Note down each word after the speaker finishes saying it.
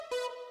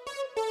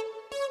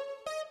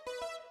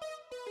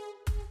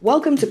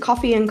Welcome to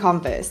Coffee and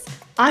Converse.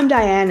 I'm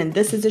Diane, and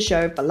this is a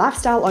show for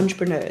lifestyle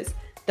entrepreneurs,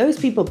 those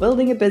people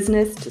building a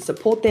business to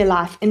support their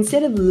life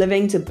instead of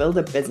living to build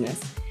a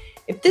business.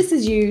 If this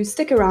is you,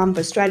 stick around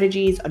for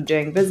strategies on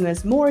doing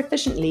business more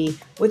efficiently,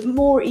 with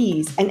more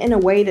ease, and in a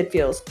way that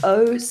feels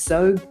oh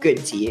so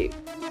good to you.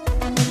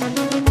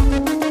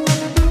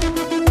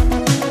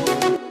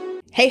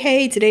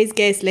 Hey, today's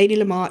guest, Lady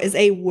Lamar, is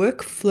a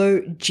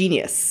workflow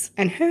genius,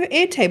 and her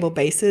Airtable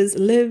bases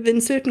live in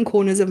certain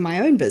corners of my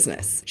own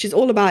business. She's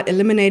all about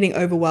eliminating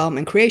overwhelm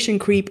and creation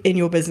creep in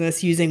your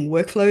business using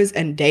workflows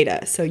and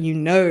data, so you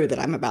know that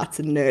I'm about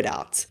to nerd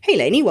out. Hey,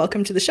 Lainey,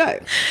 welcome to the show.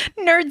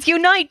 Nerds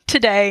unite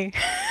today.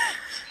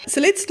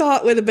 So let's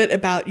start with a bit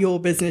about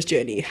your business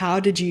journey. How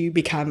did you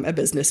become a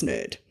business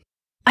nerd?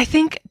 I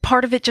think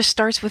part of it just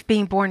starts with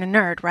being born a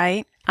nerd,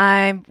 right?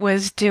 I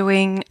was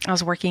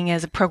working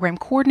as a program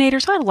coordinator,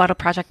 so I had a lot of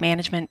project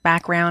management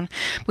background.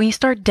 When you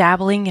start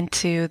dabbling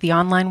into the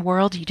online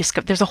world, you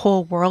discover there's a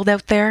whole world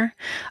out there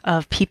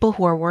of people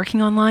who are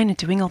working online and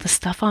doing all this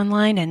stuff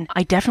online. And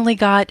I definitely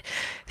got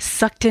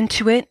sucked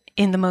into it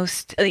in the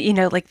most,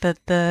 like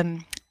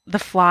the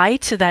fly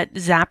to that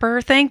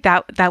Zapper thing,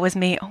 that was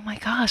me. Oh my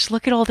gosh,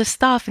 look at all this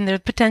stuff and the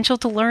potential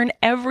to learn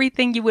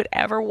everything you would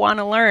ever want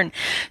to learn.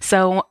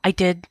 So I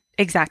did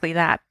exactly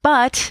that.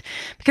 But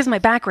because of my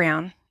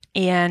background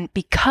and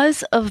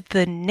because of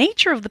the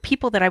nature of the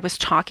people that I was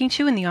talking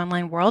to in the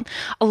online world,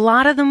 a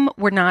lot of them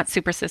were not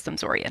super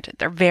systems oriented.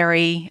 They're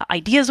very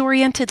ideas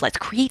oriented. Let's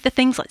create the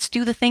things, let's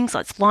do the things,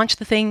 let's launch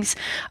the things.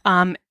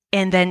 And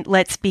then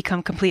let's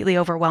become completely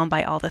overwhelmed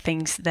by all the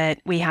things that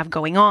we have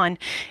going on.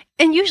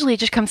 And usually it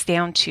just comes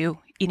down to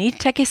you need to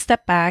take a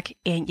step back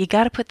and you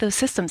got to put those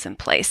systems in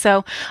place.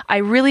 So I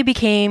really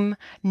became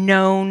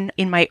known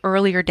in my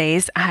earlier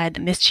days. I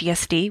had Miss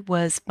GSD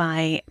was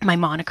my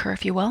moniker,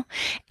 if you will.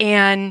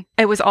 And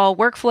it was all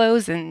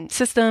workflows and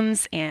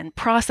systems and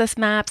process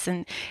maps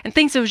and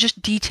things that would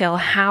just detail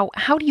how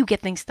do you get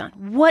things done?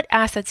 What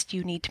assets do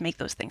you need to make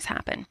those things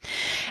happen?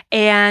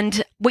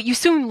 And what you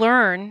soon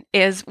learn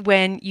is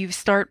when you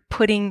start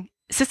putting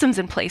systems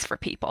in place for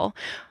people,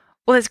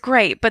 well, it's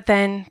great, but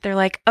then they're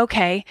like,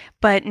 okay,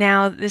 but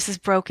now this is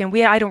broken.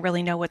 I don't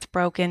really know what's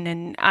broken,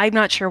 and I'm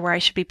not sure where I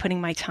should be putting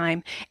my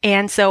time.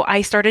 And so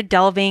I started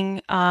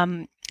delving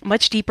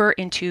much deeper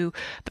into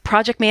the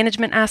project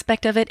management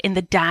aspect of it and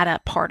the data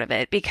part of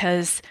it,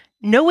 because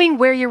knowing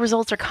where your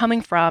results are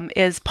coming from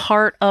is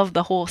part of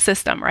the whole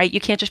system, right? You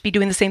can't just be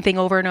doing the same thing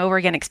over and over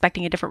again,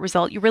 expecting a different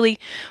result. You really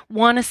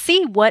want to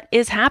see what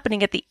is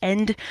happening at the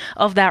end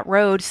of that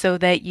road so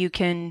that you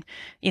can,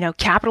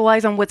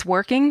 capitalize on what's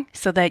working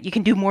so that you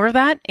can do more of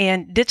that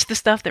and ditch the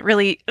stuff that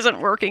really isn't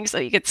working so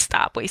you can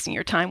stop wasting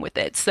your time with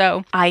it.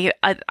 So I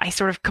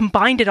sort of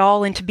combined it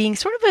all into being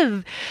sort of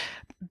a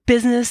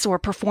business or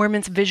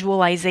performance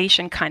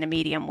visualization kind of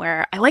medium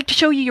where I like to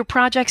show you your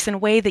projects in a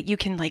way that you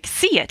can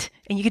see it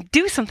and you can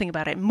do something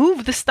about it,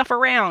 move the stuff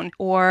around.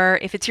 Or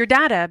if it's your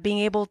data, being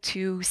able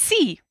to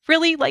see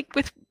really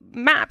with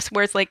maps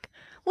where it's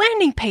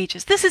landing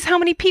pages. This is how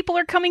many people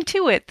are coming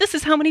to it. This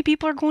is how many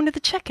people are going to the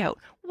checkout.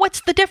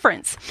 What's the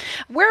difference?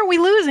 Where are we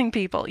losing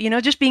people?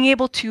 Just being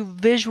able to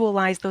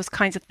visualize those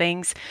kinds of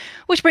things,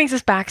 which brings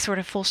us back sort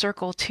of full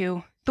circle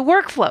to the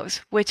workflows,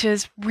 which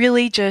is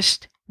really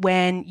just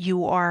when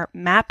you are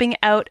mapping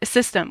out a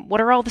system,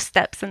 what are all the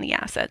steps and the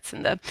assets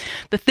and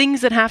the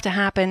things that have to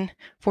happen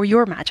for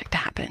your magic to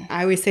happen?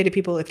 I always say to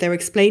people, if they're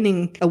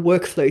explaining a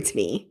workflow to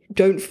me,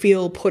 don't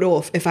feel put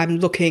off if I'm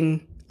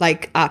looking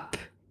up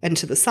and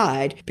to the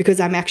side, because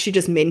I'm actually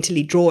just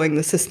mentally drawing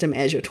the system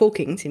as you're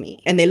talking to me.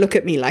 And they look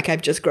at me like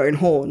I've just grown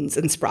horns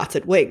and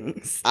sprouted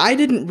wings. I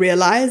didn't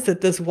realize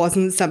that this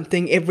wasn't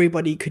something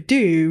everybody could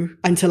do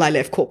until I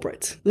left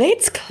corporate.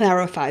 Let's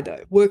clarify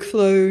though.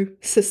 Workflow,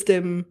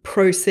 system,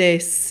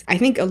 process. I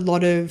think a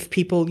lot of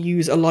people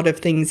use a lot of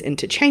things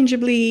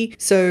interchangeably.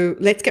 So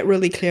let's get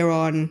really clear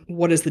on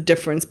what is the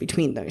difference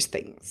between those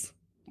things.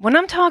 When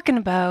I'm talking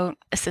about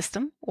a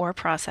system or a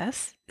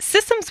process,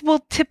 systems will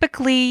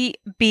typically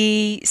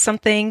be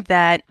something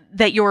that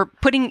you're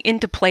putting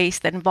into place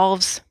that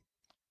involves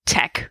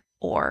tech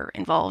or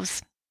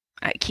involves,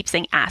 I keep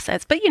saying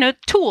assets, but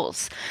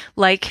tools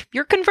like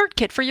your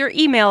ConvertKit for your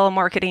email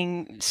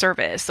marketing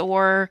service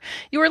or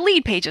your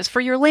lead pages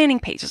for your landing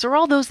pages, or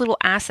all those little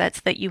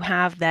assets that you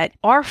have that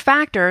are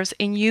factors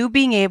in you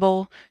being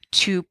able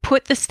to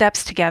put the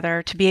steps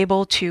together to be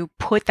able to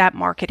put that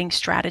marketing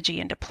strategy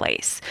into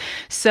place.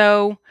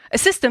 So a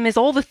system is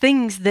all the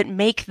things that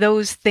make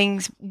those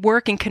things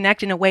work and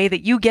connect in a way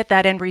that you get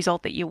that end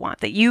result that you want,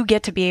 that you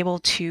get to be able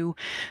to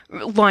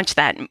launch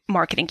that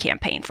marketing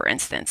campaign, for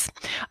instance.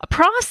 A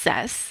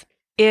process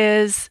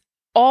is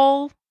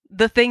all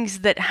the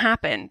things that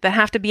happen that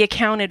have to be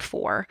accounted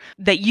for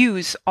that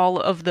use all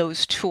of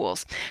those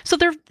tools. So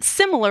they're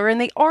similar and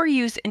they are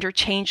used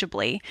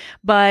interchangeably,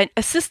 but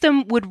a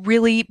system would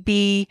really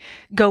be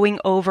going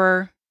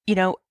over,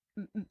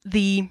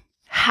 the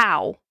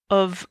how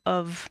of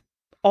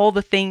all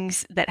the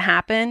things that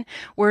happen,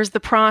 whereas the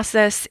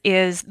process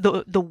is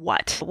the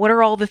what. What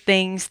are all the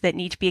things that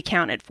need to be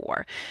accounted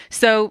for?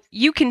 So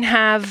you can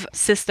have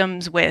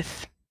systems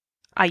with,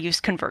 I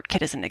used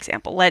ConvertKit as an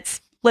example.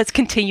 Let's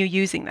continue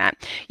using that.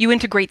 You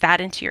integrate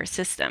that into your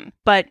system.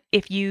 But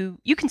if you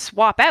can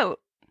swap out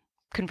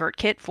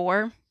ConvertKit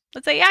for,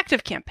 let's say,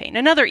 ActiveCampaign,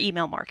 another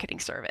email marketing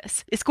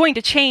service. It's going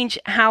to change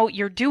how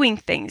you're doing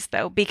things,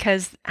 though,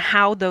 because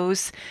how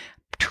those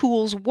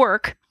tools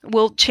work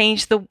will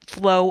change the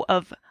flow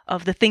of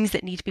the things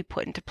that need to be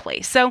put into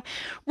place. So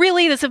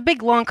really, that's a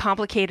big, long,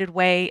 complicated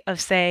way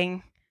of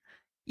saying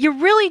you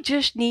really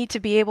just need to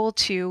be able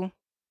to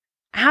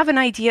have an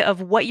idea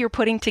of what you're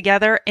putting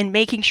together and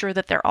making sure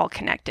that they're all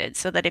connected,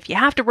 so that if you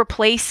have to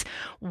replace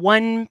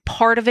one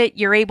part of it,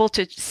 you're able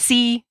to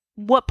see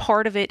what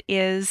part of it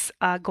is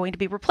going to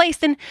be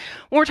replaced. And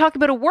when we're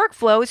talking about a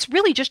workflow, it's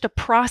really just a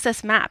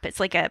process map. It's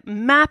like a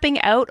mapping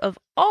out of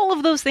all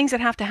of those things that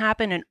have to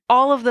happen and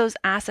all of those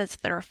assets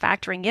that are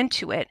factoring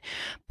into it,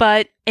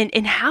 but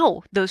and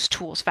how those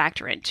tools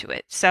factor into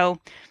it. So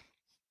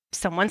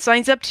someone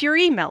signs up to your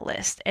email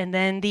list, and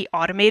then the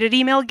automated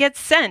email gets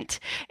sent,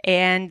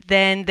 and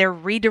then they're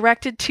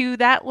redirected to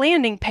that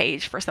landing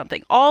page for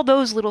something. All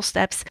those little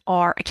steps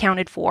are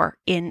accounted for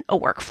in a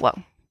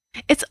workflow.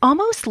 It's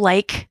almost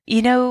like,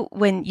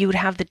 when you would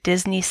have the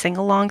Disney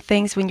sing-along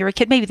things when you were a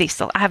kid. Maybe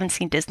I haven't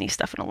seen Disney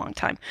stuff in a long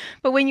time.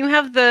 But when you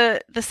have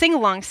the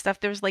sing-along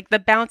stuff, there's like the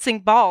bouncing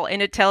ball, and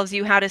it tells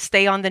you how to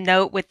stay on the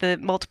note with the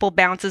multiple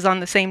bounces on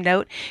the same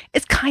note.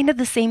 It's kind of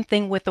the same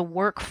thing with a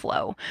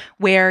workflow,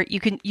 where you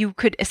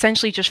could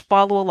essentially just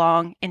follow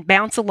along and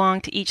bounce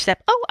along to each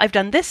step. Oh, I've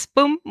done this,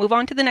 boom, move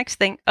on to the next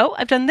thing. Oh,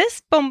 I've done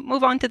this, boom,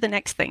 move on to the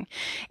next thing.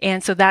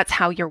 And so that's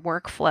how your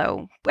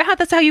workflow,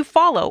 that's how you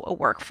follow a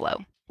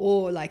workflow.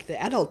 Or like the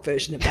adult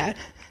version of that,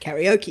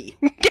 karaoke.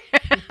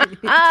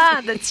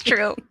 That's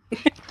true.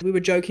 We were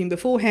joking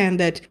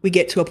beforehand that we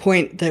get to a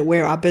point that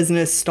where our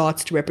business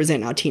starts to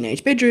represent our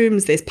teenage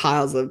bedrooms. There's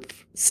piles of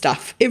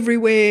stuff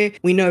everywhere.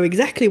 We know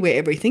exactly where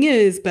everything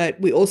is,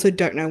 but we also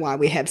don't know why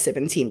we have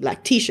 17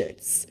 black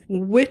t-shirts.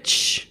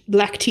 Which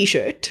black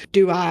t-shirt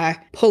do I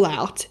pull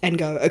out and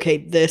go, okay,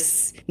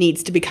 this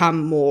needs to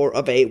become more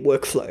of a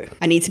workflow.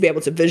 I need to be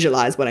able to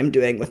visualize what I'm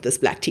doing with this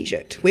black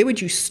t-shirt. Where would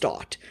you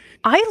start?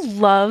 I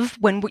love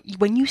when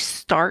you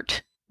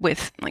start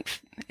with, like,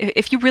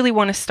 if you really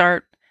want to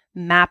start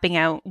mapping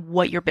out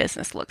what your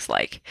business looks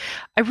like,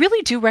 I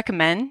really do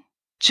recommend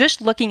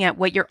just looking at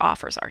what your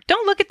offers are.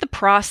 Don't look at the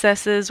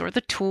processes or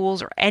the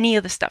tools or any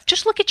of the stuff.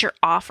 Just look at your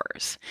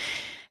offers,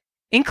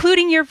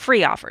 including your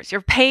free offers,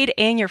 your paid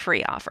and your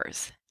free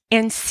offers,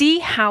 and see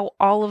how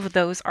all of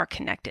those are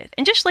connected.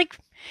 And just like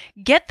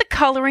get the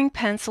coloring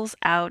pencils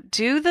out,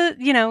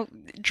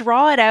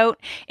 draw it out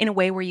in a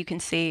way where you can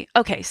see,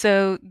 okay,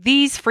 so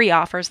these free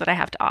offers that I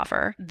have to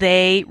offer,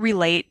 they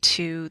relate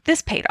to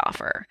this paid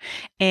offer.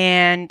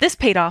 And this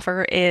paid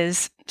offer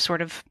is sort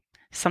of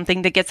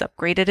something that gets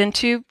upgraded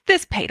into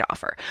this paid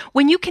offer.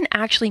 When you can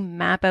actually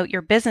map out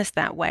your business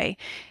that way,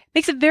 it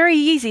makes it very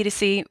easy to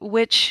see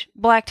which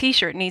black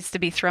t-shirt needs to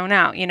be thrown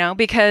out,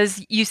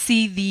 because you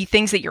see the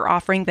things that you're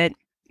offering that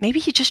maybe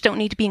you just don't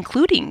need to be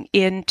including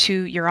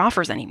into your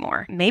offers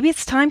anymore. Maybe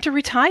it's time to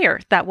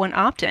retire that one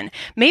opt-in.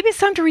 Maybe it's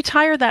time to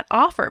retire that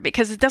offer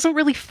because it doesn't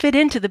really fit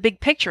into the big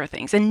picture of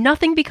things. And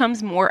nothing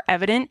becomes more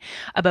evident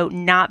about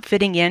not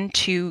fitting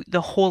into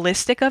the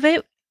holistic of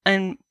it.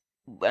 And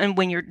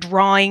when you're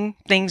drawing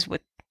things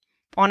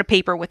on a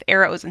paper with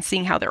arrows and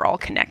seeing how they're all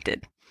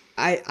connected.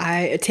 I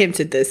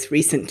attempted this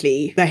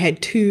recently. I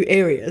had 2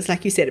 areas.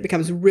 Like you said, it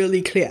becomes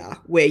really clear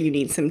where you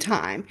need some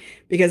time,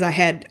 because I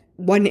had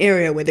one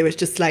area where there was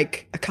just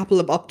like a couple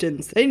of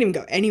opt-ins. They didn't even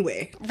go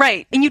anywhere.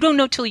 Right. And you don't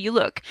know till you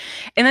look.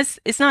 And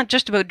it's not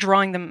just about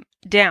drawing them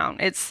down.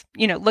 It's,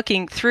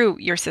 looking through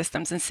your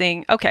systems and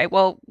seeing, okay,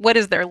 well, what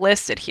is there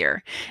listed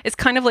here? It's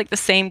kind of like the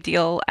same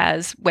deal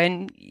as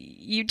when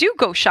you do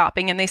go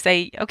shopping and they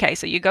say, okay,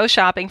 so you go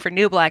shopping for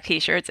new black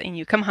t-shirts and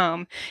you come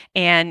home,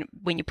 and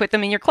when you put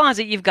them in your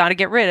closet, you've got to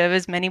get rid of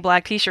as many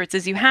black t-shirts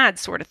as you had,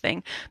 sort of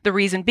thing. The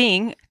reason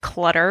being,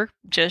 clutter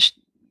just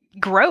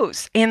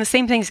grows. And the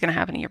same thing is going to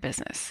happen in your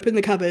business. Open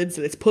the cupboards,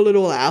 let's pull it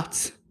all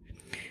out.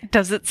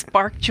 Does it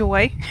spark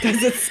joy?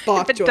 Does it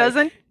spark joy? If it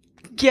doesn't,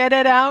 get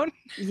it out.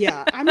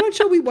 Yeah, I'm not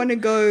sure we want to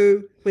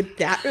go with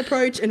that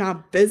approach in our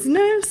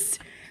business.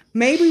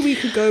 Maybe we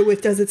could go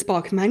with, does it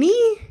spark money?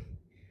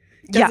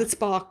 Does it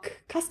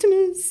spark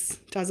customers?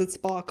 Does it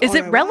spark Is ROI?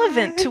 it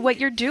relevant to what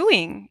you're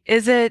doing?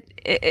 Does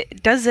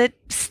it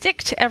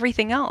stick to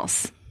everything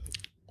else?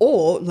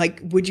 Or, like,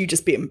 would you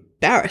just be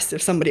embarrassed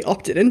if somebody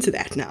opted into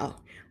that now?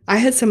 I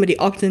had somebody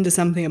opt into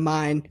something of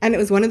mine, and it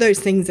was one of those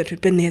things that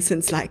had been there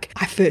since like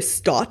I first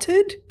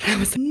started. I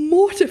was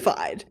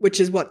mortified, which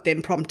is what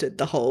then prompted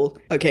the whole,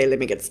 okay, let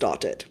me get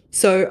started.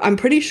 So I'm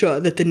pretty sure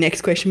that the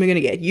next question we're going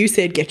to get, you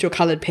said get your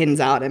colored pens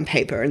out and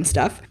paper and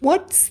stuff.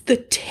 What's the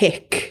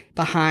tech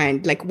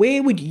behind, like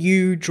where would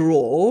you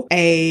draw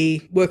a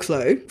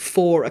workflow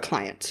for a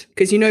client?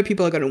 Because you know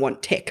people are going to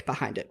want tech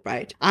behind it,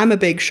 right? I'm a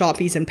big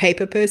Sharpies and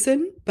paper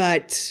person,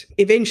 but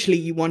eventually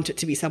you want it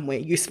to be somewhere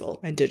useful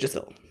and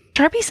digital.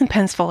 Sharpies and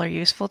pencil are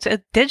useful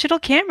to digital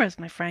cameras,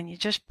 my friend. You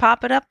just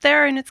pop it up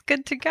there and it's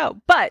good to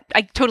go. But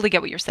I totally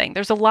get what you're saying.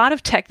 There's a lot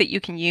of tech that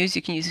you can use.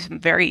 You can use some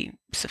very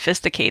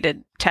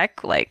sophisticated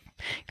tech, like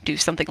do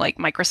something like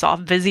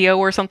Microsoft Visio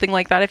or something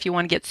like that if you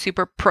want to get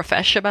super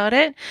profesh about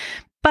it.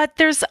 But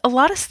there's a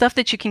lot of stuff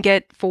that you can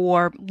get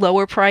for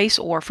lower price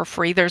or for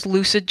free. There's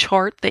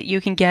Lucidchart that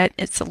you can get.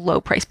 It's a low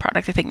price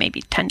product. I think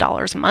maybe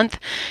 $10 a month.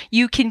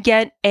 You can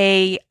get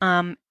a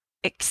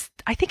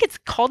I think it's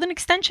called an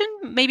extension,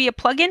 maybe a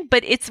plugin,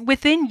 but it's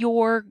within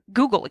your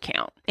Google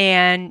account.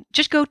 And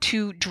just go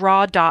to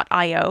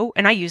draw.io.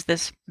 And I use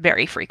this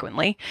very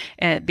frequently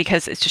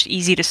because it's just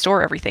easy to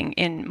store everything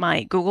in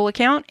my Google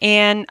account.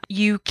 And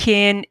you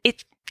can,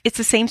 it's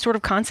the same sort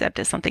of concept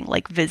as something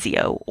like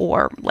Visio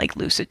or like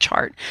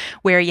Lucidchart,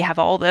 where you have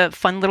all the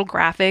fun little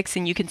graphics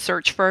and you can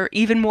search for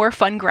even more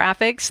fun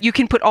graphics. You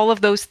can put all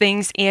of those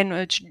things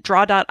in.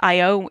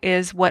 Draw.io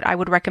is what I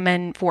would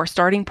recommend for a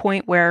starting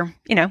point where,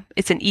 you know,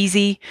 it's an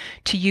easy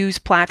to use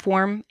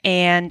platform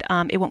and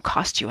it won't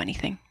cost you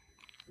anything.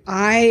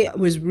 I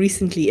was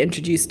recently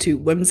introduced to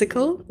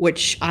Whimsical,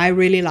 which I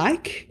really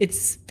like.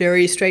 It's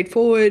very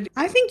straightforward.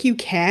 I think you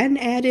can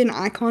add in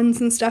icons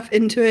and stuff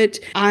into it.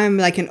 I'm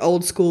like an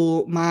old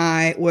school,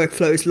 my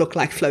workflows look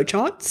like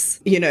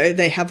flowcharts. You know,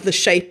 they have the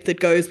shape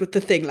that goes with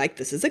the thing, like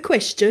this is a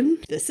question,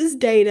 this is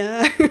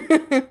data,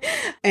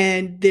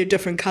 and they're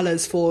different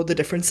colors for the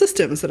different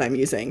systems that I'm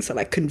using. So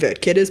like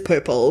ConvertKit is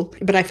purple,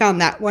 but I found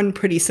that one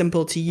pretty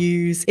simple to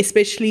use,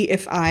 especially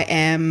if I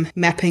am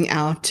mapping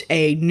out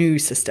a new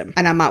system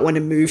and I might want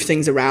to move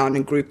things around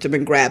and group them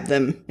and grab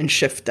them and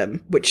shift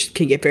them, which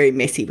can get very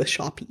messy with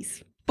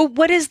Sharpies. But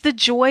what is the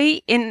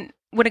joy in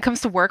when it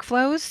comes to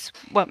workflows?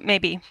 Well,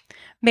 maybe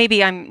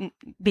I'm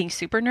being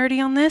super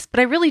nerdy on this,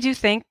 but I really do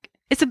think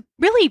it's a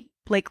really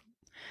like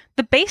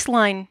the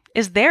baseline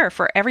is there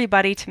for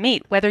everybody to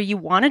meet, whether you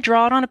want to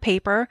draw it on a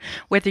paper,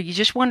 whether you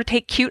just want to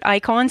take cute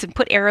icons and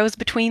put arrows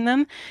between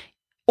them.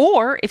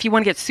 Or if you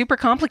want to get super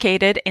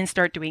complicated and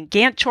start doing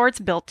Gantt charts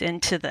built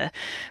into the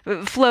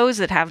flows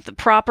that have the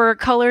proper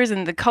colors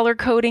and the color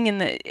coding and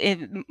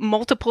the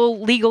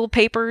multiple legal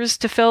papers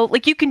to fill,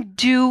 like you can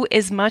do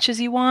as much as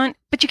you want,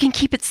 but you can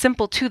keep it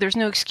simple too. There's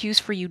no excuse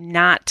for you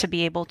not to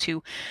be able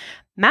to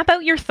map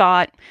out your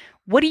thought.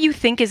 What do you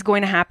think is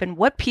going to happen?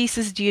 What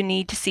pieces do you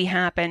need to see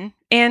happen?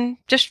 And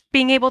just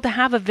being able to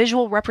have a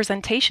visual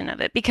representation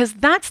of it, because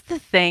that's the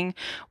thing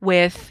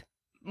with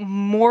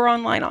more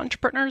online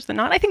entrepreneurs than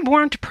not. I think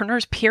more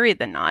entrepreneurs, period,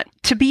 than not.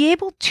 To be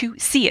able to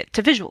see it,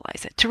 to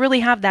visualize it, to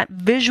really have that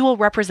visual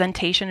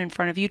representation in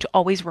front of you to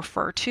always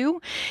refer to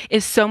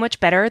is so much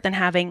better than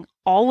having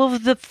all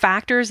of the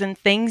factors and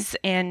things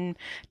and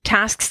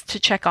tasks to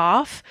check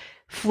off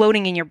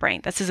floating in your brain.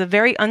 This is a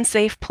very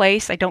unsafe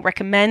place. I don't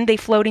recommend they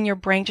float in your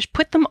brain. Just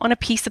put them on a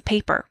piece of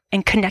paper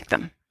and connect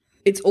them.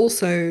 It's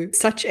also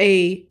such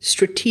a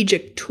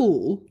strategic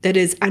tool that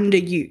is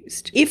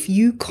underused. If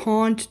you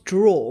can't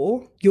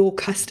draw your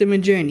customer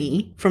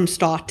journey from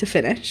start to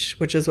finish,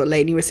 which is what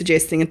Lainey was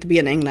suggesting at the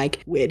beginning,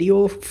 like where do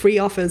your free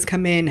offers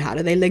come in? How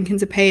do they link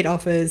into paid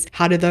offers?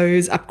 How do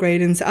those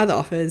upgrade into other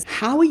offers?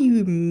 How are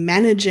you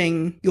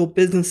managing your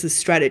business's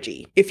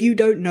strategy if you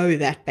don't know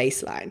that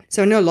baseline?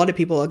 So I know a lot of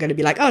people are going to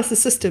be like, oh, it's the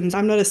systems.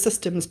 I'm not a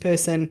systems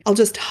person. I'll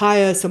just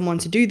hire someone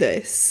to do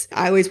this.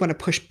 I always want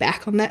to push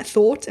back on that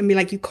thought and be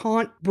like, you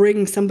can't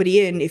bring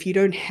somebody in if you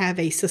don't have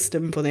a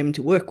system for them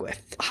to work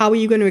with. How are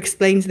you going to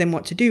explain to them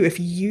what to do if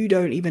you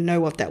don't even know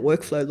what that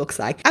workflow looks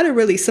like? At a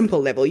really simple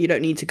level, you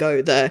don't need to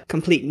go the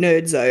complete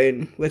nerd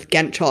zone with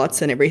Gantt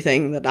charts and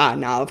everything that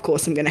now, of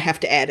course, I'm going to have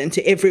to add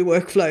into every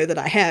workflow that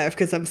I have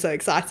because I'm so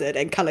excited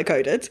and color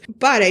coded.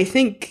 But I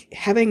think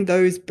having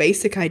those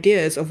basic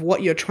ideas of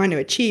what you're trying to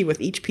achieve with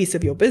each piece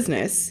of your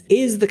business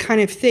is the kind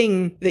of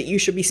thing that you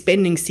should be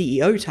spending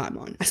CEO time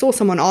on. I saw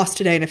someone ask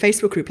today in a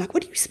Facebook group, like,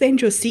 what do you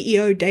spend your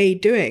CEO day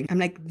doing? I'm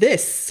like,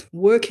 this,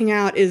 working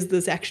out, is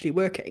this actually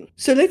working?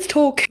 So let's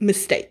talk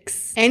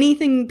mistakes.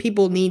 Anything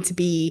people need to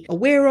be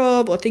aware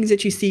of or things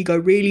that you see go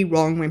really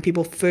wrong when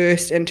people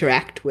first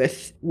interact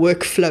with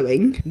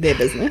workflowing their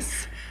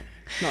business.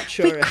 Not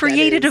sure we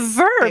created a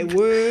verb. A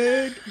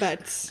word,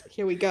 but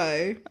here we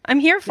go. I'm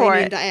here for Lainey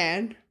it. and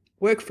Diane,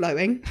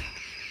 workflowing.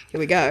 Here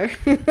we go.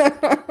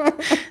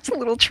 It's a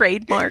little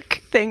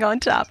trademark thing on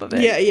top of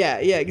it. Yeah,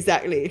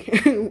 exactly.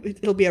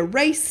 It'll be a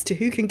race to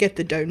who can get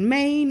the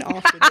domain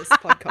after this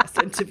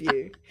podcast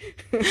interview.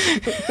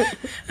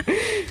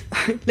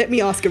 Let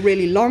me ask a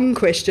really long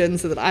question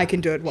so that I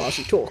can do it while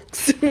she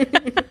talks.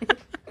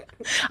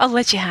 I'll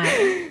let you have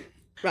it.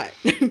 Right.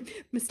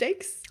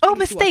 Mistakes? Oh,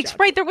 things to watch mistakes. out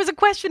Right. There was a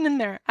question in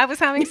there. I was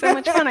having so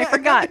much fun. I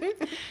forgot.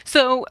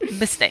 So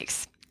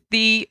mistakes.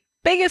 The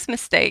biggest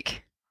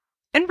mistake,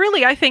 and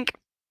really, I think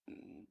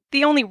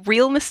the only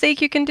real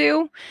mistake you can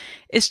do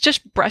is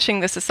just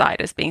brushing this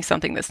aside as being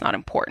something that's not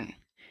important.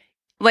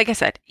 Like I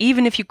said,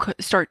 even if you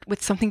start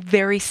with something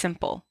very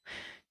simple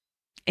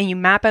and you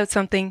map out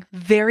something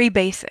very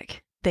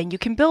basic, then you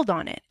can build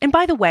on it. And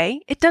by the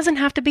way, it doesn't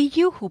have to be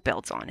you who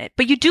builds on it,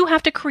 but you do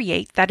have to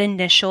create that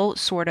initial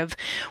sort of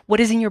what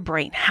is in your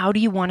brain. How do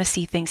you want to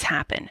see things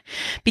happen?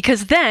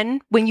 Because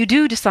then when you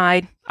do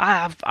decide,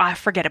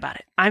 forget about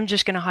it, I'm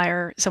just going to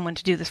hire someone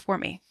to do this for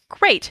me.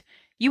 Great.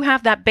 You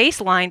have that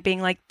baseline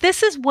being like,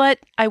 this is what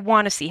I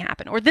want to see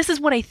happen, or this is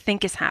what I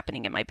think is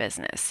happening in my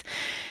business.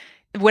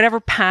 Whatever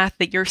path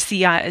that your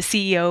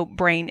CEO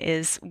brain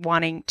is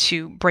wanting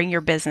to bring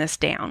your business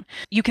down,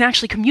 you can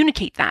actually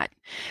communicate that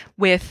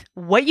with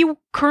what you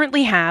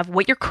currently have,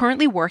 what you're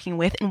currently working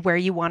with, and where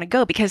you want to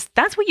go, because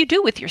that's what you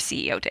do with your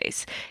CEO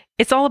days.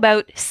 It's all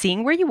about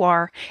seeing where you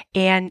are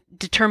and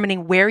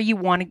determining where you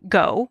want to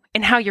go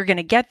and how you're going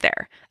to get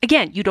there.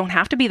 Again, you don't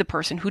have to be the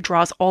person who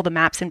draws all the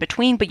maps in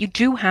between, but you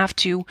do have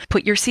to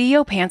put your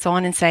CEO pants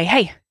on and say,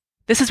 hey,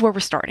 this is where we're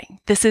starting.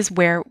 This is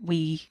where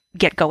we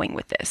get going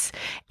with this.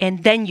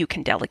 And then you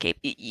can delegate.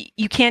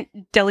 You can't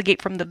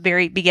delegate from the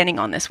very beginning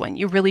on this one.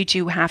 You really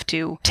do have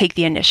to take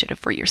the initiative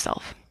for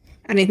yourself.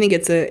 And I think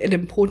it's an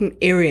important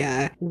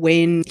area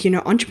when,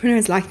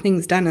 entrepreneurs like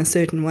things done a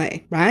certain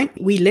way, right?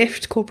 We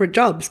left corporate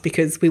jobs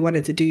because we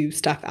wanted to do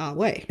stuff our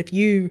way. If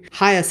you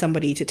hire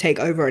somebody to take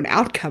over an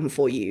outcome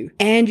for you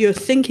and you're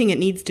thinking it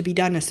needs to be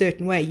done a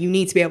certain way, you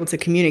need to be able to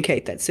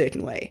communicate that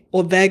certain way,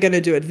 or they're going to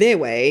do it their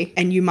way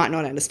and you might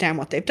not understand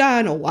what they've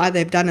done or why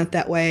they've done it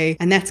that way.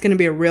 And that's going to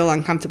be a real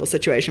uncomfortable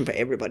situation for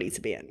everybody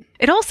to be in.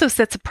 It also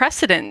sets a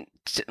precedent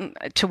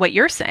to what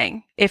you're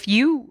saying. If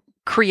you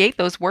create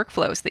those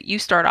workflows that you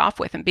start off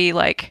with and be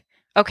like,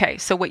 okay,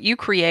 so what you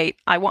create,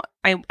 I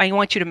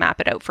want you to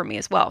map it out for me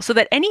as well. So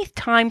that any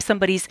time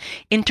somebody's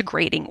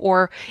integrating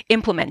or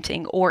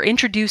implementing or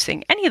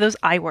introducing any of those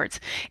I words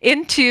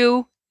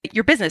into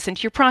your business,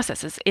 into your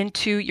processes,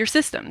 into your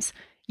systems,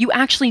 you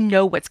actually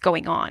know what's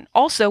going on.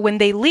 Also, when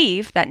they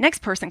leave, that next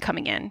person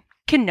coming in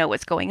can know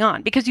what's going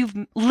on because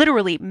you've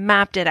literally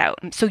mapped it out.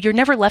 So you're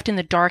never left in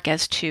the dark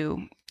as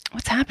to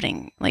what's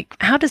happening? Like,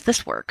 how does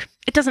this work?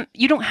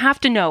 You don't have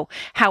to know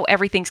how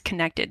everything's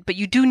connected, but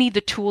you do need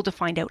the tool to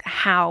find out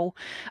how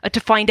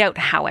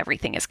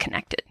everything is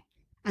connected.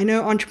 I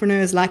know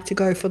entrepreneurs like to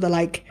go for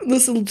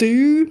this will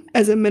do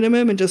as a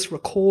minimum and just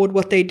record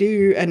what they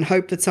do and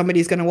hope that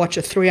somebody's going to watch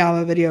a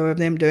 3-hour video of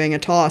them doing a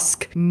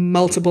task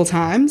multiple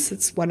times.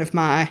 It's one of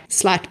my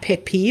slight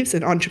pet peeves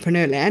in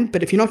entrepreneur land.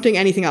 But if you're not doing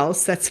anything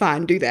else, that's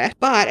fine, do that.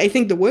 But I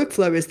think the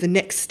workflow is the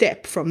next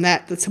step from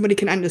that somebody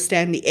can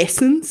understand the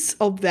essence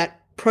of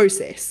that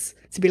process.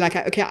 To be like,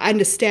 okay, I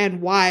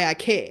understand why I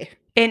care.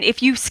 And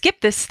if you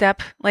skip this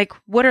step, like,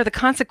 what are the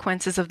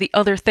consequences of the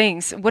other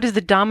things? What is the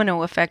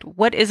domino effect?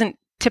 What isn't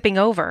tipping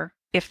over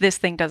if this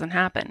thing doesn't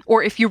happen?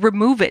 Or if you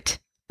remove it?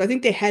 I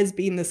think there has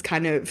been this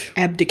kind of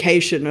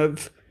abdication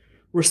of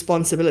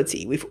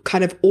responsibility. We've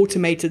kind of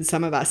automated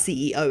some of our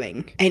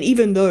CEOing. And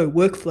even though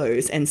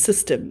workflows and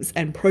systems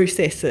and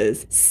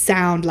processes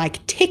sound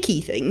like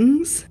techie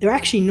things, they're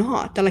actually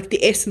not. They're like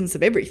the essence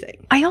of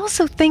everything. I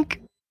also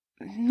think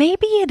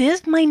maybe it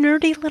is my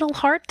nerdy little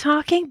heart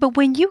talking, but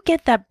when you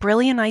get that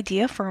brilliant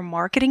idea for a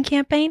marketing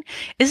campaign,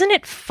 isn't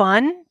it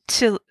fun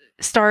to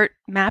start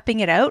mapping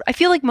it out? I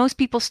feel like most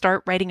people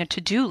start writing a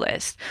to-do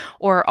list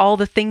or all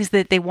the things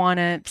that they want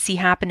to see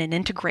happen and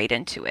integrate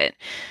into it.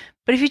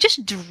 But if you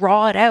just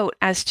draw it out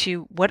as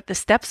to what the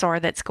steps are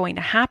that's going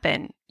to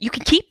happen, you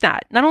can keep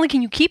that. Not only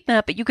can you keep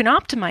that, but you can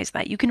optimize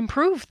that. You can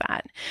improve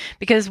that.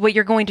 Because what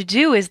you're going to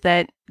do is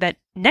that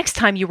next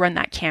time you run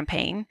that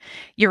campaign,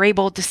 you're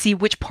able to see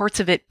which parts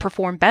of it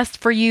perform best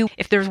for you.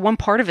 If there's one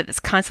part of it that's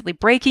constantly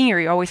breaking or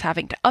you're always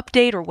having to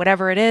update or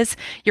whatever it is,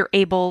 you're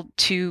able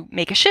to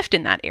make a shift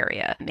in that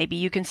area. Maybe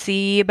you can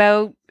see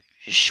about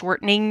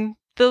shortening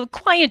the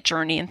client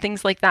journey and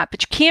things like that.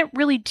 But you can't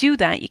really do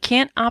that. You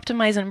can't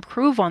optimize and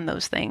improve on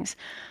those things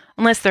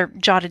unless they're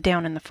jotted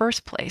down in the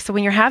first place. So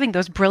when you're having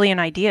those brilliant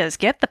ideas,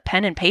 get the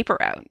pen and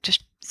paper out.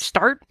 Just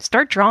start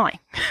drawing.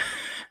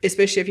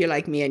 Especially if you're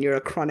like me and you're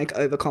a chronic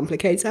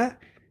overcomplicator.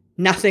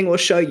 Nothing will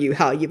show you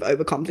how you've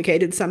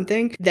overcomplicated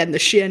something than the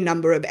sheer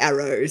number of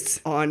arrows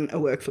on a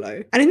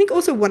workflow. And I think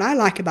also what I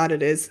like about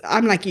it is,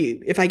 I'm like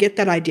you, if I get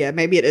that idea,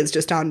 maybe it is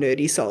just our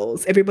nerdy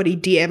souls. Everybody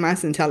DM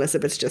us and tell us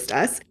if it's just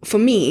us. For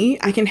me,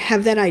 I can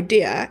have that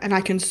idea and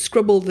I can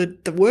scribble the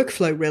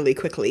workflow really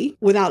quickly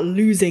without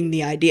losing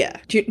the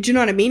idea. Do you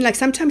know what I mean? Like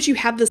sometimes you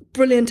have this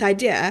brilliant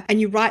idea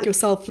and you write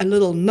yourself a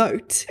little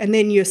note and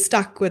then you're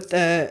stuck with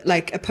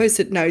a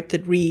post-it note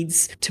that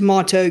reads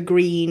tomato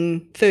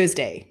green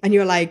Thursday. And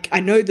you're like, I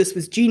know this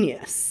was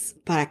genius,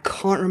 but I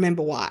can't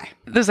remember why.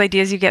 Those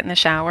ideas you get in the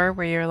shower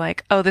where you're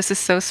like, oh, this is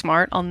so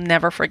smart. I'll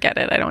never forget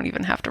it. I don't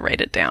even have to write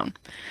it down.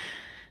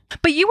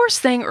 But you were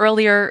saying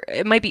earlier,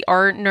 it might be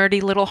our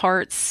nerdy little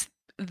hearts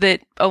who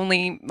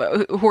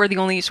are the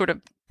only sort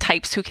of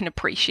types who can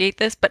appreciate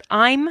this, but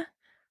I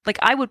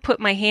would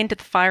put my hand to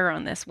the fire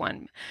on this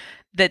one,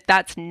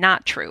 that's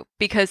not true.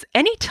 Because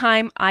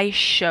anytime I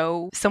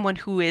show someone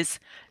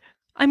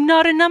I'm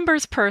not a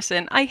numbers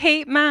person, I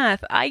hate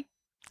math, I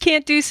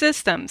can't do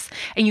systems,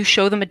 and you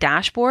show them a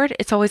dashboard,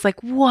 it's always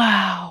like,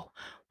 wow,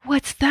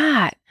 what's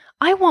that?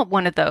 I want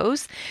one of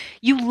those.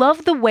 You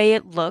love the way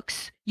it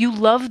looks. You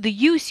love the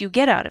use you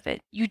get out of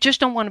it. You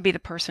just don't want to be the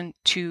person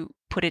to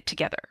put it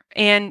together.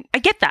 And I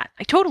get that.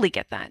 I totally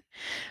get that.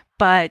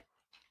 But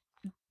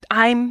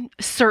I'm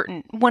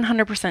certain,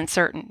 100%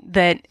 certain,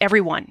 that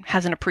everyone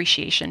has an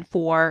appreciation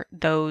for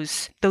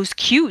those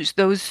cues,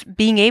 those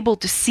being able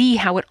to see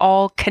how it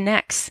all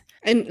connects.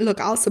 And look,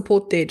 I'll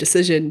support their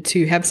decision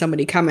to have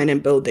somebody come in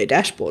and build their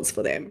dashboards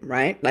for them,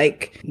 right?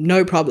 Like,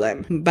 no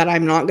problem. But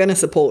I'm not going to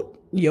support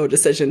your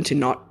decision to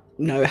not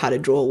know how to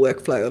draw a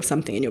workflow of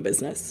something in your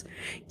business.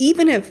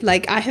 Even if,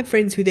 like, I have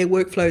friends who their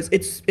workflows,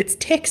 it's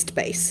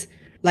text-based.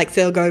 Like,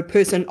 they'll go,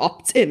 person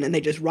opts in, and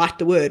they just write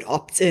the word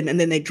opts in, and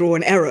then they draw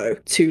an arrow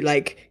to,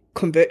 like,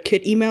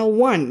 ConvertKit email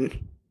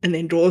 1, and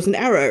then draws an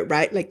arrow,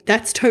 right? Like,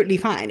 that's totally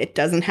fine. It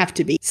doesn't have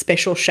to be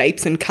special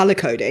shapes and color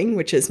coding,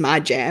 which is my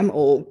jam,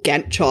 or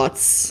Gantt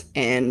charts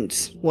and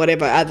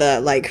whatever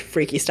other, like,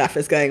 freaky stuff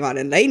is going on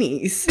in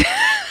Lainey's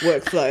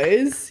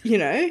workflows.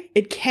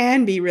 It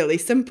can be really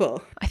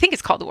simple. I think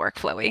it's called the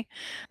workflowy,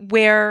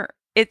 where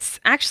it's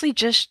actually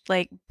just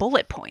like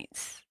bullet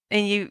points.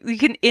 And you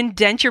can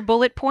indent your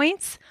bullet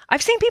points.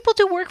 I've seen people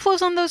do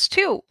workflows on those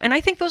too. And I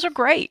think those are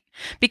great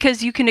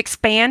because you can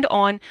expand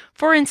on,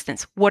 for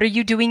instance, what are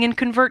you doing in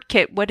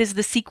ConvertKit? What is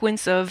the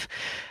sequence of,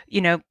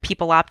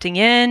 people opting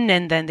in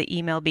and then the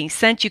email being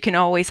sent? You can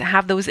always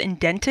have those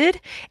indented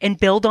and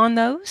build on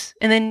those.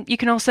 And then you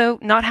can also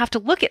not have to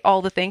look at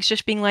all the things,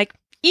 just being like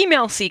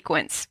email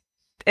sequence.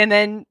 And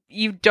then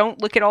you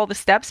don't look at all the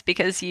steps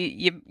because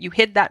you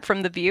hid that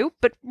from the view,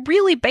 but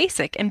really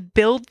basic, and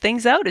build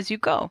things out as you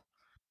go.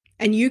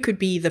 And you could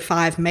be the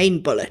 5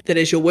 main bullet that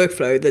is your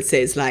workflow that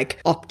says,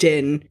 like, opt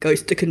in,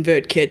 goes to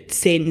ConvertKit,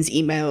 sends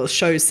emails,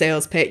 shows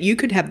sales page. You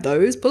could have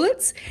those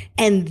bullets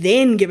and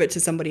then give it to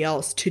somebody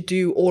else to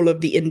do all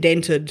of the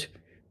indented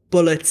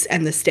bullets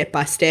and the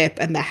step-by-step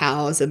and the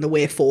hows and the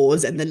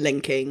wherefores and the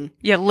linking.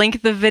 Yeah,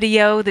 link the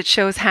video that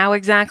shows how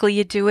exactly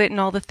you do it and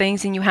all the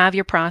things, and you have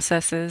your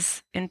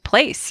processes in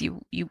place.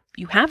 You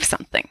have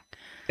something.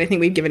 I think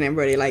we've given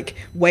everybody like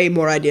way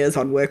more ideas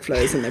on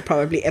workflows than they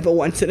probably ever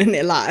wanted in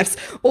their lives.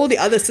 All the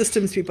other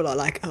systems people are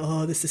like,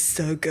 oh, this is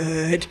so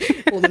good.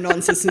 All the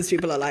non-systems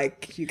people are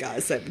like, you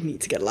guys don't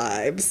need to get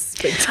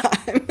lives big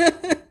time.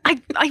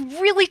 I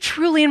really,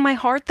 truly in my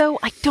heart, though,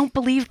 I don't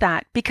believe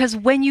that, because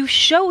when you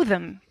show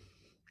them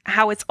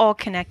how it's all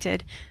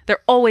connected,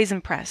 they're always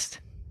impressed.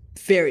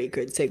 Very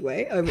good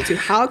segue over to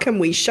how can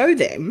we show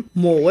them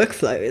more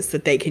workflows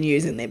that they can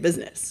use in their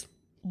business?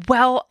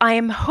 Well, I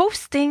am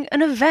hosting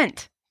an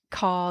event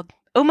called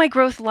Oh My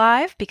Growth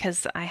Live,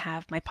 because I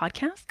have my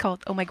podcast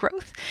called Oh My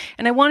Growth,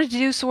 and I wanted to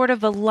do sort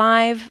of a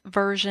live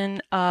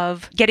version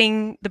of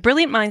getting the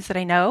brilliant minds that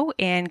I know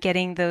and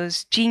getting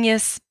those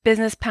genius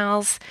business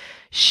pals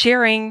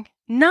sharing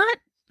not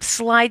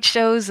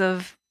slideshows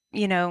of,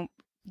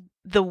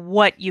 the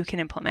what you can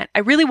implement. I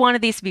really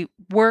wanted these to be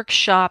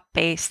workshop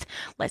based.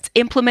 Let's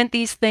implement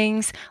these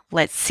things.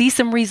 Let's see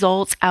some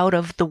results out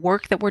of the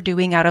work that we're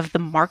doing, out of the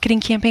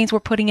marketing campaigns we're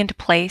putting into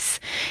place.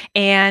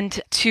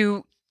 And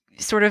to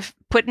sort of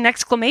put an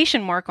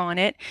exclamation mark on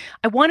it,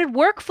 I wanted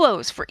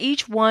workflows for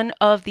each one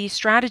of these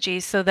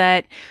strategies so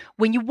that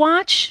when you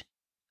watch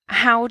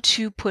how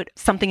to put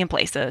something in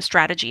place, a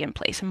strategy in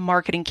place, a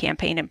marketing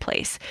campaign in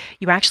place,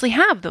 you actually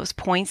have those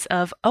points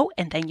of, oh,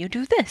 and then you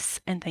do this,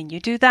 and then you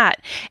do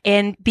that.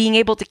 And being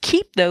able to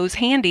keep those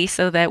handy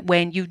so that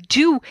when you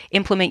do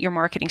implement your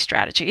marketing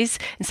strategies,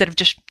 instead of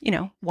just,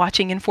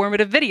 watching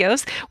informative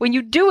videos, when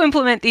you do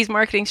implement these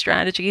marketing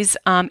strategies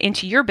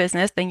into your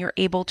business, then you're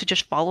able to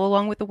just follow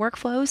along with the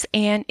workflows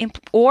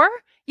or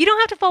you don't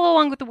have to follow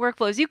along with the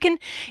workflows. You can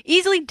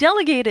easily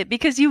delegate it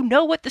because you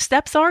know what the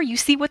steps are. You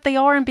see what they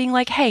are and being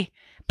like, hey,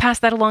 pass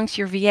that along to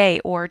your VA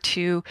or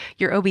to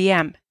your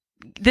OBM.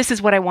 This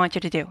is what I want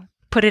you to do.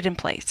 Put it in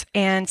place.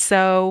 And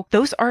so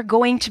those are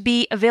going to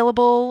be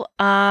available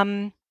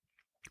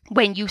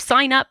when you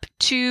sign up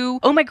to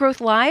Oh My Growth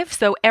Live.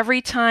 So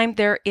every time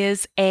there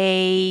is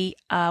a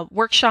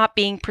workshop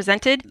being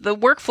presented, the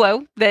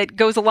workflow that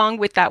goes along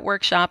with that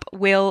workshop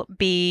will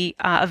be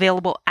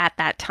available at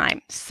that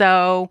time.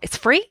 So it's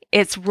free.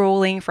 It's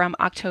rolling from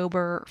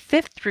October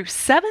 5th through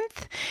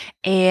 7th.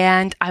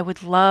 And I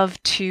would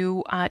love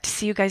to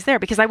see you guys there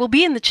because I will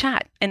be in the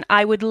chat. And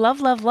I would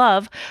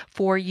love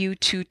for you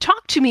to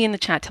talk to me in the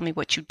chat. Tell me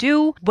what you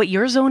do, what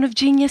your zone of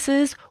genius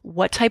is,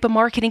 what type of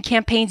marketing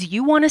campaigns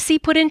you want to see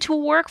put into a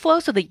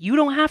workflow so that you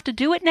don't have to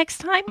do it next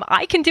time.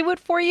 I can do it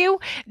for you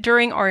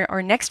during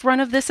our next run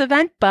of this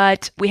event,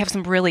 but we have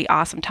some really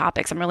awesome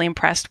topics. I'm really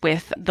impressed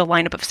with the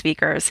lineup of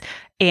speakers.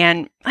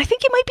 And I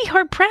think you might be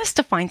hard pressed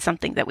to find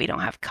something that we don't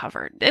have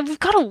covered. We've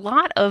got a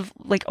lot of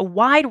a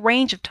wide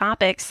range of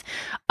topics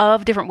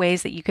of different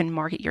ways that you can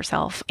market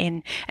yourself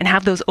and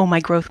have those oh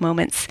my growth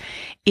moments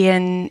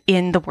in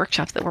the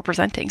workshops that we're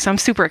presenting. So I'm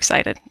super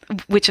excited,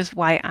 which is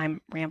why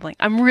I'm rambling.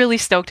 I'm really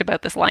stoked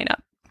about this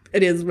lineup.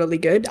 It is really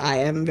good. I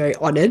am very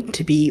honored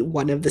to be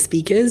one of the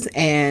speakers,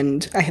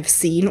 and I have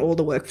seen all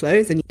the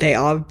workflows and they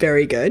are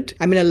very good.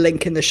 I'm going to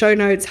link in the show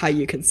notes how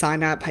you can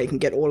sign up, how you can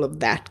get all of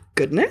that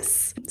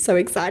goodness. So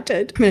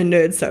excited. I'm going to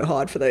nerd so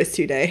hard for those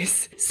 2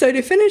 days. So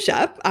to finish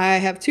up, I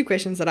have 2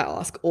 questions that I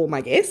ask all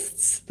my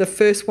guests. The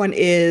first one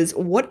is,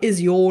 what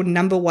is your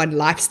number one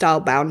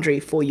lifestyle boundary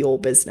for your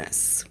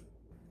business?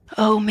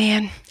 Oh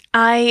man,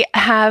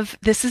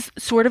 this is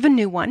sort of a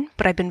new one,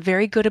 but I've been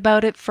very good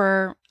about it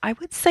for, I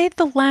would say,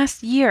 the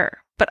last year.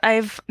 But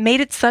I've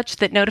made it such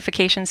that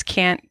notifications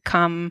can't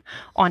come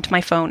onto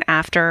my phone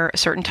after a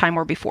certain time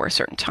or before a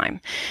certain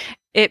time.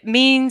 It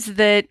means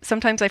that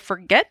sometimes I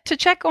forget to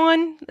check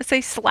on, let's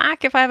say,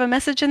 Slack if I have a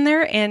message in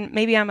there, and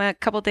maybe I'm a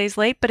couple days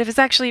late. But if it's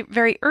actually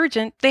very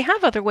urgent, they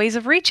have other ways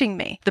of reaching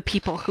me, the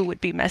people who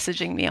would be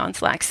messaging me on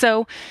Slack.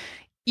 So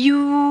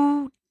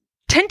you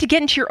tend to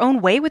get into your own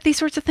way with these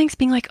sorts of things,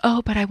 being like,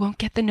 oh, but I won't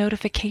get the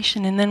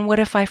notification. And then what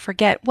if I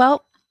forget?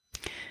 Well,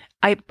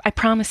 I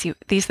promise you,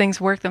 these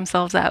things work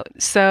themselves out.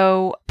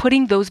 So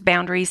putting those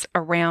boundaries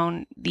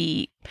around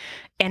the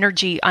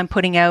energy I'm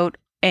putting out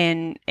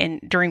and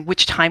during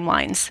which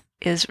timelines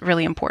is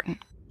really important.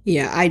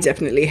 Yeah, I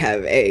definitely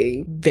have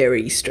a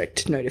very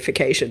strict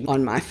notification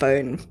on my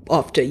phone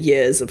after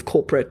years of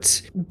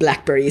corporate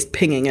Blackberries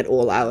pinging at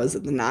all hours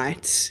of the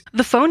night.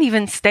 The phone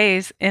even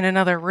stays in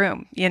another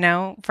room,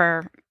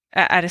 for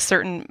at a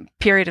certain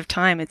period of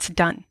time, it's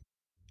done.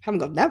 Haven't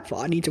got that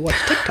far. I need to watch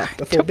TikTok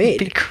before bed.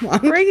 Be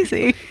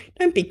crazy.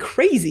 Don't be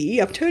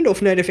crazy. I've turned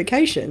off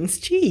notifications.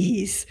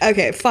 Jeez.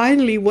 Okay,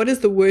 finally, what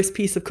is the worst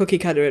piece of cookie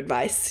cutter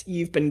advice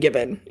you've been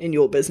given in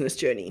your business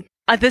journey?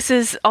 This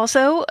is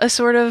also a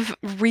sort of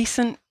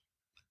recent,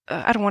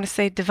 I don't want to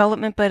say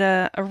development, but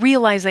a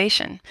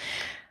realization.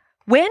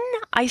 When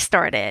I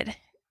started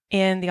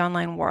in the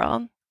online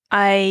world,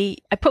 I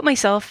put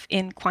myself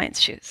in clients'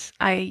 shoes.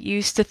 I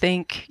used to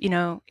think,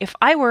 if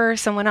I were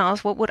someone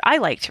else, what would I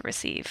like to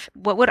receive?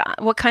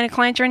 What kind of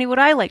client journey would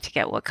I like to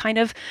get? What kind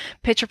of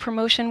pitch or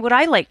promotion would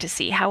I like to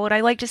see? How would I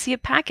like to see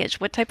it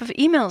packaged? What type of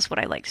emails would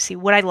I like to see?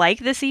 Would I like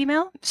this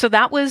email? So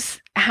that was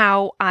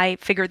how I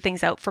figured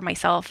things out for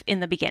myself in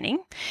the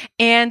beginning.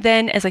 And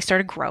then as I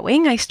started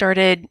growing, I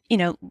started,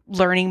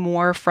 learning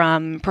more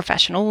from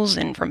professionals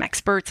and from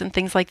experts and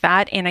things like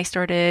that. And I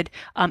started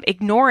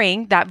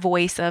ignoring that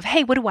voice of,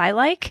 hey, what do I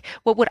like?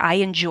 What would I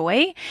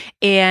enjoy?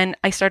 And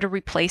I started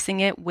replacing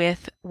it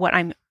with what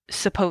I'm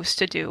supposed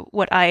to do,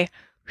 what I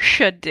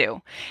should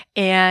do.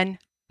 And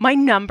my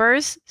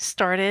numbers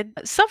started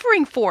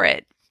suffering for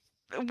it,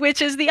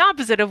 which is the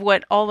opposite of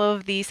what all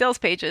of the sales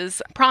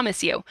pages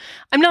promise you.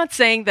 I'm not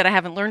saying that I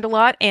haven't learned a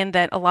lot and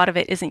that a lot of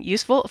it isn't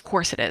useful. Of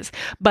course it is.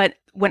 But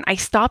when I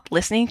stopped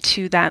listening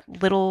to that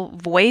little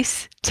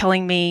voice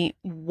telling me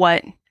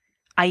what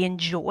I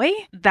enjoy,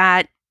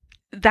 that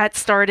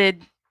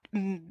started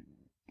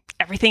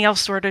everything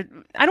else sort of,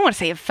 I don't want to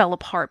say it fell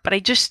apart, but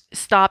I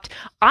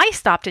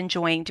stopped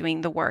enjoying doing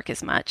the work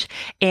as much.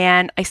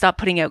 And I stopped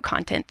putting out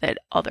content that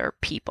other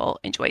people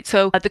enjoyed.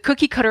 So the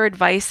cookie cutter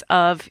advice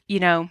of,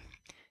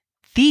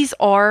 these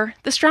are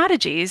the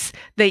strategies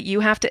that you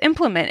have to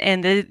implement,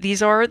 and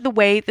these are the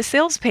way the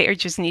sales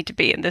pages need to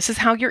be, and this is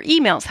how your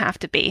emails have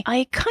to be.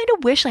 I kind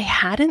of wish I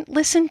hadn't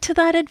listened to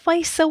that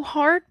advice so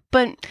hard,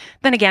 but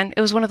then again,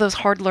 it was one of those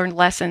hard-learned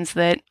lessons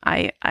that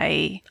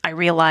I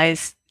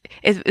realized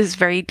is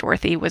very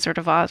Dorothy, Wizard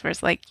of Oz, where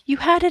it's like, you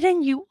had it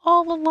in you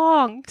all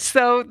along.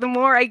 So the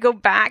more I go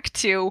back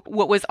to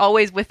what was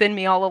always within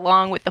me all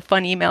along with the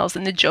fun emails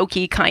and the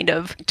jokey kind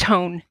of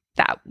tone,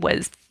 that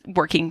was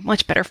working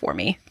much better for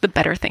me, the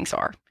better things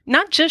are.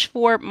 Not just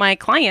for my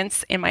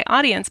clients and my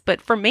audience,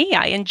 but for me,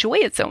 I enjoy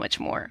it so much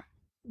more.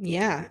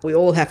 Yeah, we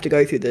all have to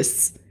go through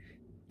this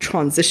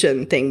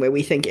transition thing where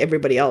we think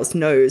everybody else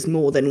knows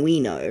more than we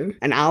know,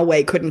 and our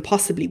way couldn't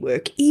possibly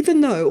work, even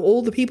though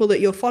all the people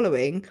that you're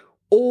following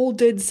all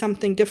did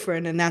something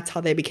different, and that's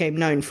how they became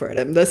known for it.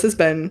 And this has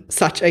been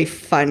such a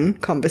fun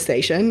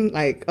conversation.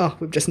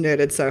 We've just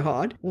nerded so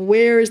hard.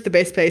 Where is the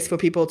best place for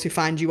people to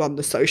find you on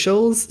the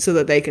socials so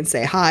that they can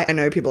say hi? I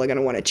know people are going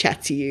to want to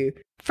chat to you.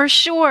 For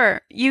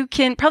sure. You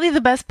can, probably the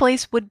best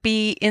place would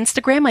be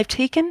Instagram. I've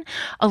taken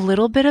a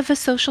little bit of a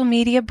social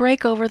media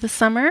break over the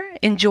summer,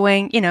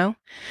 enjoying,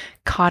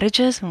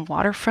 cottages and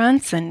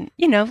waterfronts and,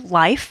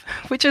 life,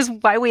 which is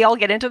why we all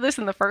get into this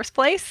in the first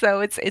place.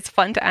 So it's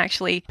fun to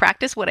actually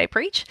practice what I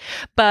preach.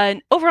 But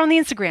over on the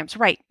Instagrams,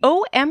 right,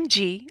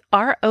 OMGROWTH.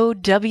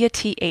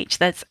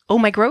 That's Oh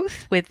My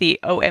Growth with the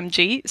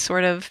OMG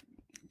sort of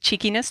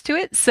cheekiness to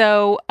it.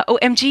 So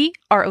OMGROWTH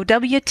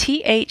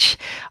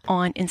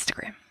on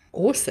Instagram.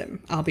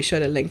 Awesome. I'll be sure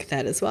to link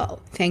that as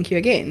well. Thank you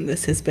again.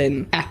 This has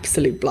been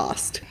absolute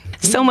blast.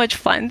 So much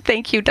fun.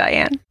 Thank you,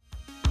 Diane.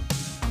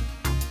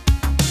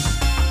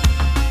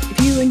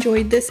 If you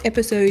enjoyed this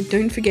episode,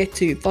 don't forget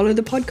to follow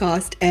the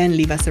podcast and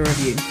leave us a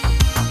review.